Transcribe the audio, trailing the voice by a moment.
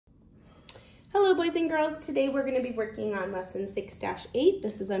Hello boys and girls, today we're going to be working on lesson 6-8.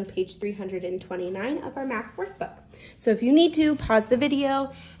 This is on page 329 of our math workbook. So if you need to, pause the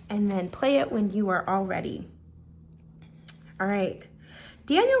video and then play it when you are all ready. All right,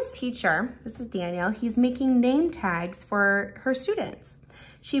 Daniel's teacher, this is Daniel, he's making name tags for her students.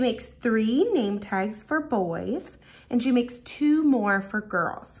 She makes 3 name tags for boys and she makes 2 more for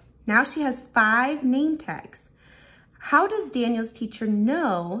girls. Now she has 5 name tags. How does Daniel's teacher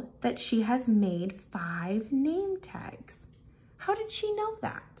know that she has made 5 name tags? How did she know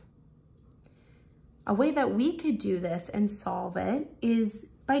that? A way that we could do this and solve it is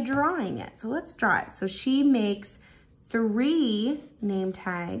by drawing it. So let's draw it. So she makes 3 name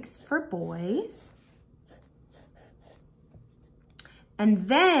tags for boys. And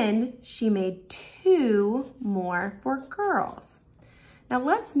then she made 2 more for girls. Now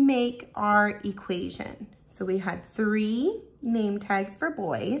let's make our equation. So we had 3 name tags for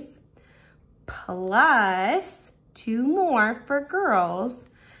boys plus 2 more for girls.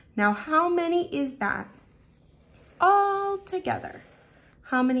 Now how many is that all together?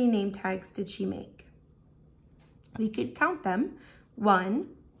 How many name tags did she make? We could count them. 1,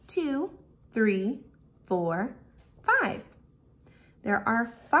 2, 3, 4, 5. There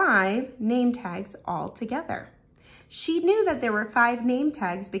are 5 name tags all together. She knew that there were 5 name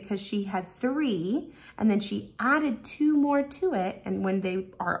tags because she had 3 and then she added 2 more to it. And when they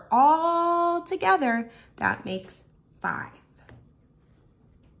are all together, that makes 5.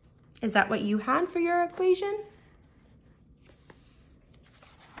 Is that what you had for your equation?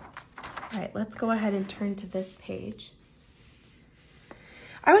 All right, let's go ahead and turn to this page.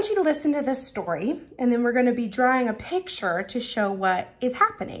 I want you to listen to this story and then we're going to be drawing a picture to show what is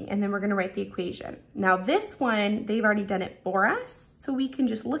happening and then we're going to write the equation. Now this one, they've already done it for us, so we can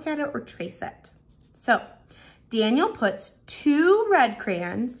just look at it or trace it. So Daniel puts 2 red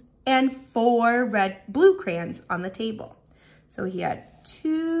crayons and 4 blue crayons on the table. So he had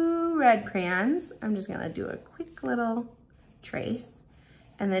 2 red crayons. I'm just going to do a quick little trace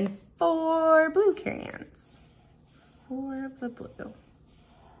and then 4 blue crayons. 4 of the blue.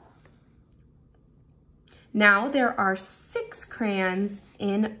 Now there are 6 crayons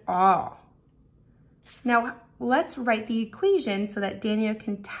in all. Now let's write the equation so that Daniel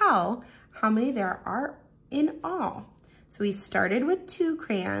can tell how many there are in all. So he started with 2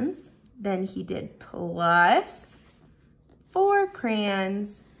 crayons, then he did plus 4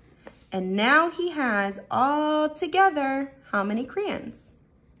 crayons, and now he has all together how many crayons?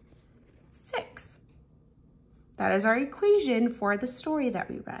 6. That is our equation for the story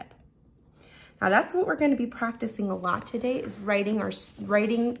that we read. Now that's what we're going to be practicing a lot today is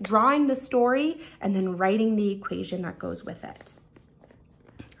drawing the story and then writing the equation that goes with it.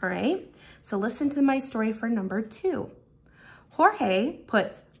 All right, so listen to my story for number 2. Jorge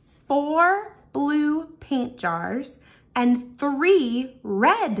puts 4 blue paint jars and 3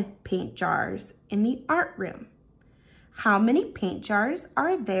 red paint jars in the art room. How many paint jars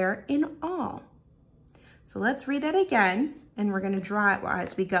are there in all? So let's read that again and we're going to draw it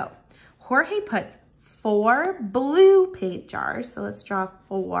as we go. Jorge puts 4 blue paint jars. So let's draw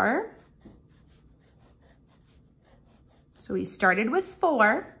 4. So we started with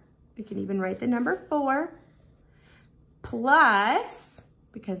 4. We can even write the number 4. Plus,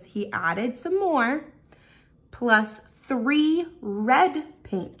 because he added some more, plus 3 red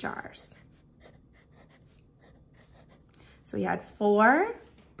paint jars. So we had 4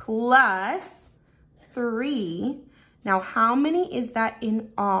 plus 3. Now, how many is that in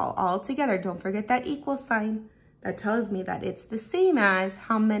all together? Don't forget that equal sign. That tells me that it's the same as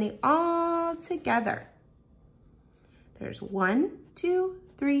how many all together. There's 1, 2,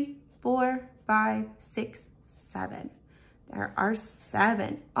 3, 4, 5, 6, 7. There are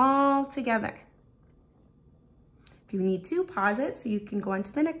 7 all together. If you need to, pause it so you can go on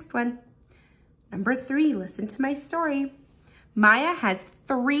to the next one. Number 3, listen to my story. Maya has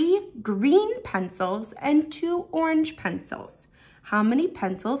 3 green pencils and 2 orange pencils. How many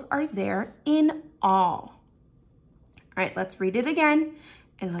pencils are there in all? All right, let's read it again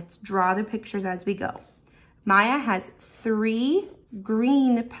and let's draw the pictures as we go. Maya has 3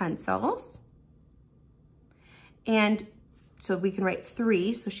 green pencils. And so we can write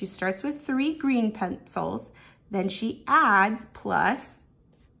 3. So she starts with 3 green pencils. Then she adds plus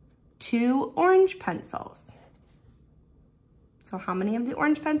 2 orange pencils. So how many of the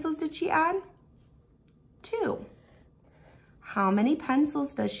orange pencils did she add? 2. How many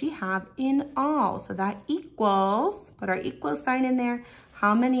pencils does she have in all? So that equals, put our equal sign in there,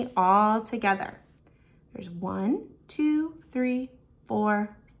 how many all together? There's 1, 2, 3,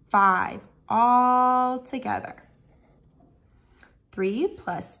 4, 5, all together. 3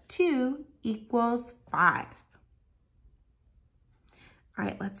 plus 2 equals 5. All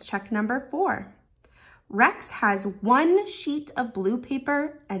right, let's check number 4. Rex has 1 sheet of blue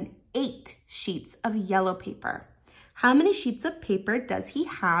paper and 8 sheets of yellow paper. How many sheets of paper does he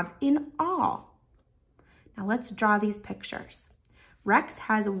have in all? Now let's draw these pictures. Rex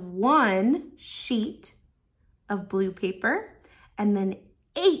has 1 sheet of blue paper and then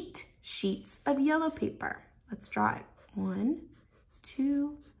 8 sheets of yellow paper. Let's draw it. 1,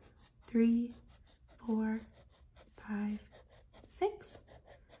 2, 3, 4, 5, 6,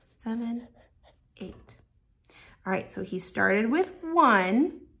 7, 8. All right, so he started with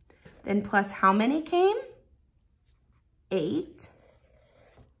 1, then plus how many came? 8.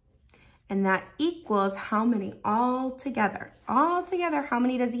 And that equals how many all together? All together, how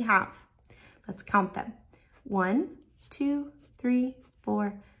many does he have? Let's count them. 1, 2, 3,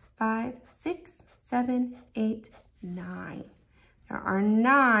 4, 5, 6, 7, 8, 9. There are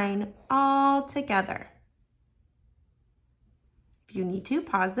 9 all together. If you need to,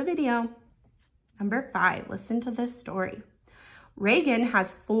 pause the video. Number 5, listen to this story. Reagan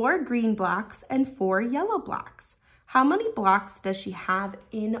has 4 green blocks and 4 yellow blocks. How many blocks does she have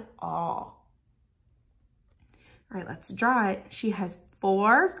in all? All right, let's draw it. She has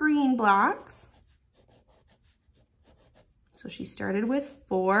 4 green blocks. So she started with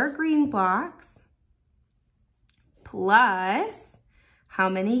 4 green blocks plus how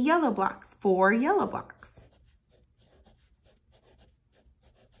many yellow blocks? 4 yellow blocks.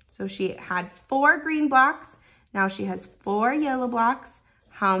 So she had 4 green blocks. Now she has 4 yellow blocks.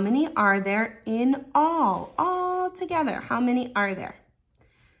 How many are there in all? All together, how many are there?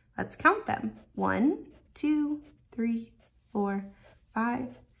 Let's count them. 1, 2, 3, 4, 5,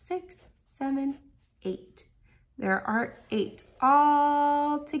 6, 7, 8. There are 8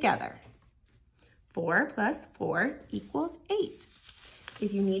 all together. 4 plus 4 equals 8.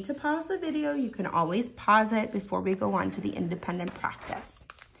 If you need to pause the video, you can always pause it before we go on to the independent practice.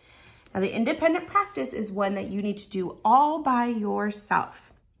 Now, the independent practice is one that you need to do all by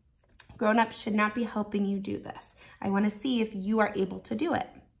yourself. Grown-ups should not be helping you do this. I want to see if you are able to do it.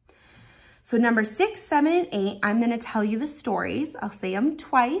 So number 6, 7, and 8, I'm going to tell you the stories. I'll say them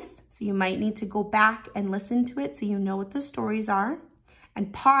twice, so you might need to go back and listen to it so you know what the stories are,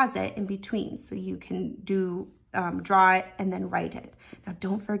 and pause it in between so you can draw it and then write it. Now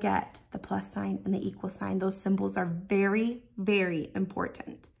don't forget the plus sign and the equal sign. Those symbols are very, very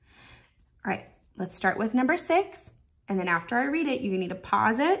important. All right, let's start with number 6, and then after I read it, you need to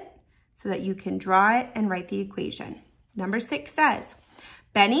pause it so that you can draw it and write the equation. Number 6 says,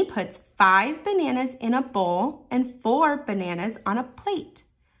 Benny puts 5 bananas in a bowl and 4 bananas on a plate.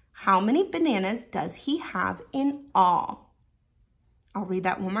 How many bananas does he have in all? I'll read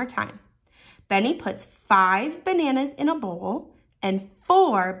that one more time. Benny puts 5 bananas in a bowl and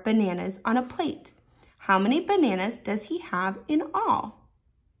 4 bananas on a plate. How many bananas does he have in all?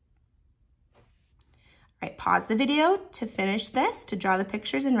 All right, pause the video to finish this, to draw the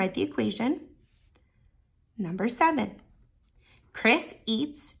pictures and write the equation. Number 7, Chris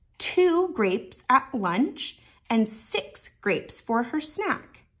eats 2 grapes at lunch and 6 grapes for her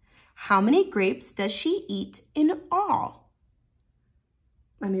snack. How many grapes does she eat in all?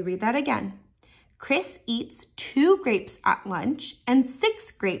 Let me read that again. Chris eats 2 grapes at lunch and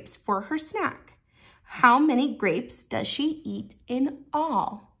 6 grapes for her snack. How many grapes does she eat in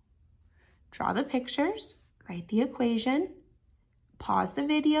all? Draw the pictures, write the equation, pause the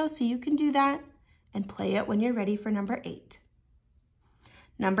video so you can do that, and play it when you're ready for number 8.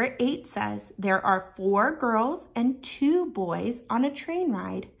 Number 8 says, there are 4 girls and 2 boys on a train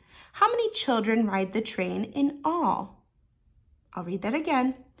ride. How many children ride the train in all? I'll read that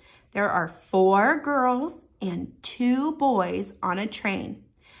again. There are 4 girls and 2 boys on a train.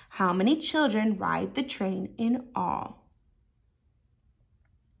 How many children ride the train in all?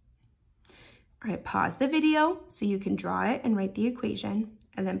 All right, pause the video so you can draw it and write the equation,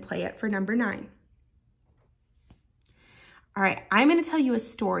 and then play it for number 9. All right, I'm going to tell you a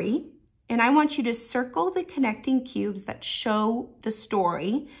story, and I want you to circle the connecting cubes that show the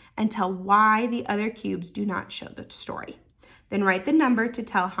story and tell why the other cubes do not show the story. Then write the number to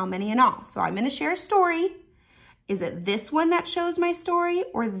tell how many in all. So I'm going to share a story. Is it this one that shows my story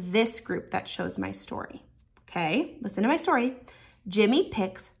or this group that shows my story? Okay, listen to my story. Jimmy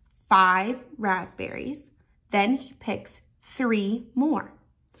picks 5 raspberries, then he picks 3 more.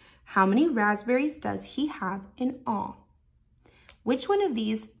 How many raspberries does he have in all? Which one of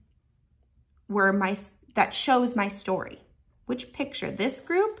these that shows my story? Which picture, this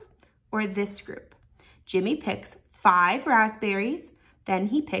group or this group? Jimmy picks 5 raspberries, then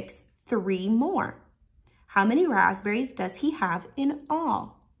he picks 3 more. How many raspberries does he have in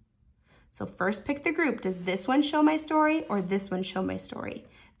all? So first pick the group. Does this one show my story or this one show my story?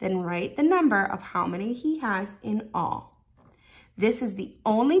 Then write the number of how many he has in all. This is the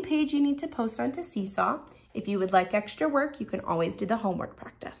only page you need to post onto Seesaw. If you would like extra work, you can always do the homework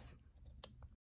practice.